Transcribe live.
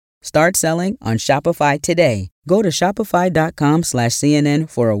Start selling on Shopify today. Go to shopify.com/CNN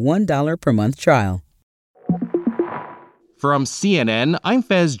for a $1 per month trial. From CNN, I'm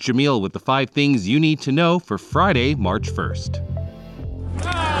Fez Jamil with the 5 things you need to know for Friday, March 1st.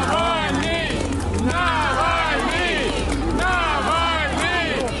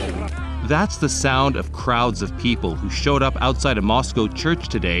 That's the sound of crowds of people who showed up outside a Moscow church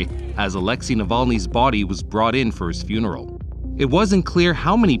today as Alexei Navalny's body was brought in for his funeral. It wasn't clear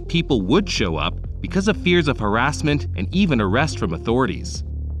how many people would show up because of fears of harassment and even arrest from authorities.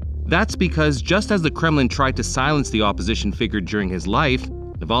 That's because just as the Kremlin tried to silence the opposition figure during his life,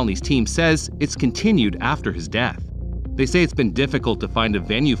 Navalny's team says it's continued after his death. They say it's been difficult to find a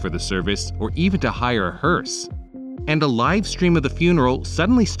venue for the service or even to hire a hearse. And a live stream of the funeral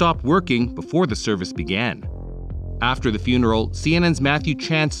suddenly stopped working before the service began. After the funeral, CNN's Matthew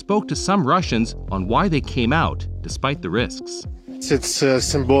Chance spoke to some Russians on why they came out, despite the risks. It's a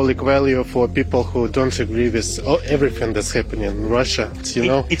symbolic value for people who don't agree with everything that's happening in Russia, you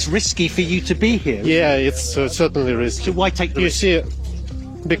know? It's risky for you to be here. Yeah, it's certainly risky. So why take the risk? You see,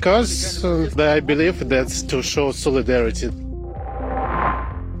 because I believe that's to show solidarity.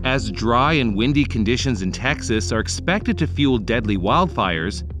 As dry and windy conditions in Texas are expected to fuel deadly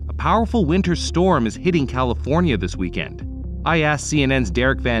wildfires, a powerful winter storm is hitting California this weekend. I asked CNN's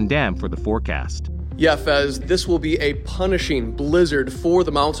Derek Van Dam for the forecast. Yeah, Fez, this will be a punishing blizzard for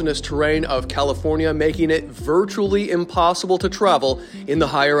the mountainous terrain of California, making it virtually impossible to travel in the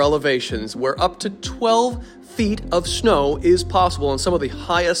higher elevations, where up to 12 feet of snow is possible on some of the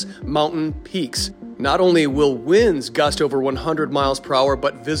highest mountain peaks. Not only will winds gust over 100 miles per hour,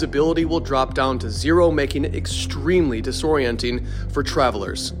 but visibility will drop down to zero, making it extremely disorienting for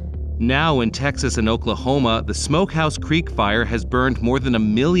travelers. Now in Texas and Oklahoma, the Smokehouse Creek fire has burned more than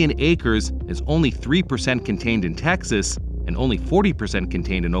 1 million acres, is only 3% contained in Texas and only 40%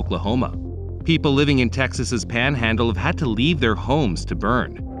 contained in Oklahoma. People living in Texas's panhandle have had to leave their homes to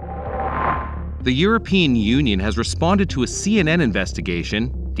burn. The European Union has responded to a CNN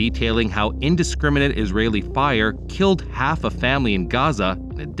investigation detailing how indiscriminate Israeli fire killed half a family in Gaza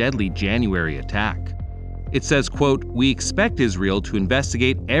in a deadly January attack. It says, quote, "We expect Israel to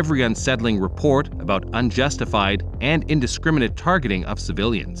investigate every unsettling report about unjustified and indiscriminate targeting of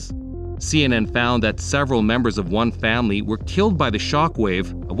civilians." CNN found that several members of one family were killed by the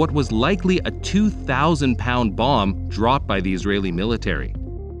shockwave of what was likely a 2,000-pound bomb dropped by the Israeli military.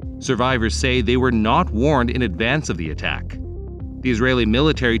 Survivors say they were not warned in advance of the attack. The Israeli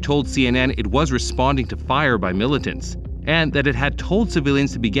military told CNN it was responding to fire by militants, and that it had told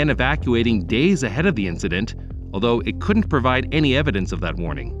civilians to begin evacuating days ahead of the incident, although it couldn't provide any evidence of that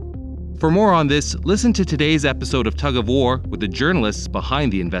warning. For more on this, listen to today's episode of Tug of War with the journalists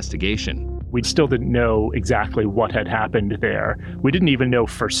behind the investigation. We still didn't know exactly what had happened there. We didn't even know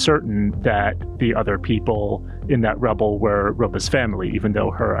for certain that the other people in that rubble were Rupa's family, even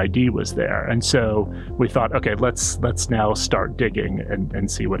though her ID was there. And so we thought, okay, let's now start digging and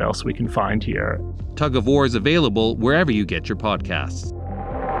see what else we can find here. Tug of War is available wherever you get your podcasts.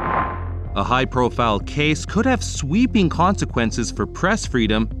 A high-profile case could have sweeping consequences for press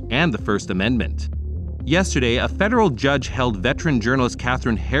freedom and the First Amendment. Yesterday, a federal judge held veteran journalist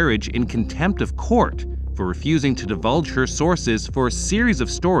Catherine Herridge in contempt of court for refusing to divulge her sources for a series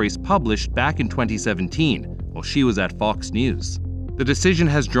of stories published back in 2017 while she was at Fox News. The decision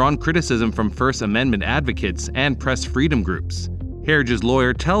has drawn criticism from First Amendment advocates and press freedom groups. Herridge's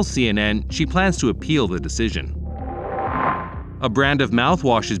lawyer tells CNN she plans to appeal the decision. A brand of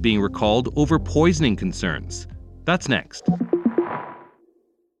mouthwash is being recalled over poisoning concerns. That's next.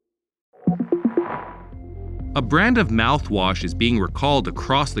 A brand of mouthwash is being recalled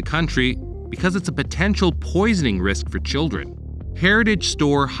across the country because it's a potential poisoning risk for children. Heritage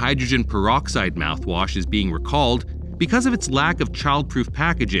Store hydrogen peroxide mouthwash is being recalled because of its lack of childproof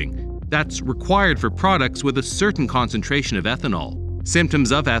packaging that's required for products with a certain concentration of ethanol.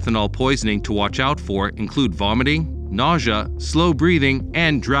 Symptoms of ethanol poisoning to watch out for include vomiting, nausea, slow breathing,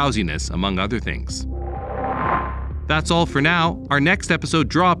 and drowsiness, among other things. That's all for now. Our next episode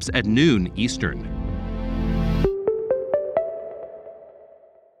drops at noon Eastern.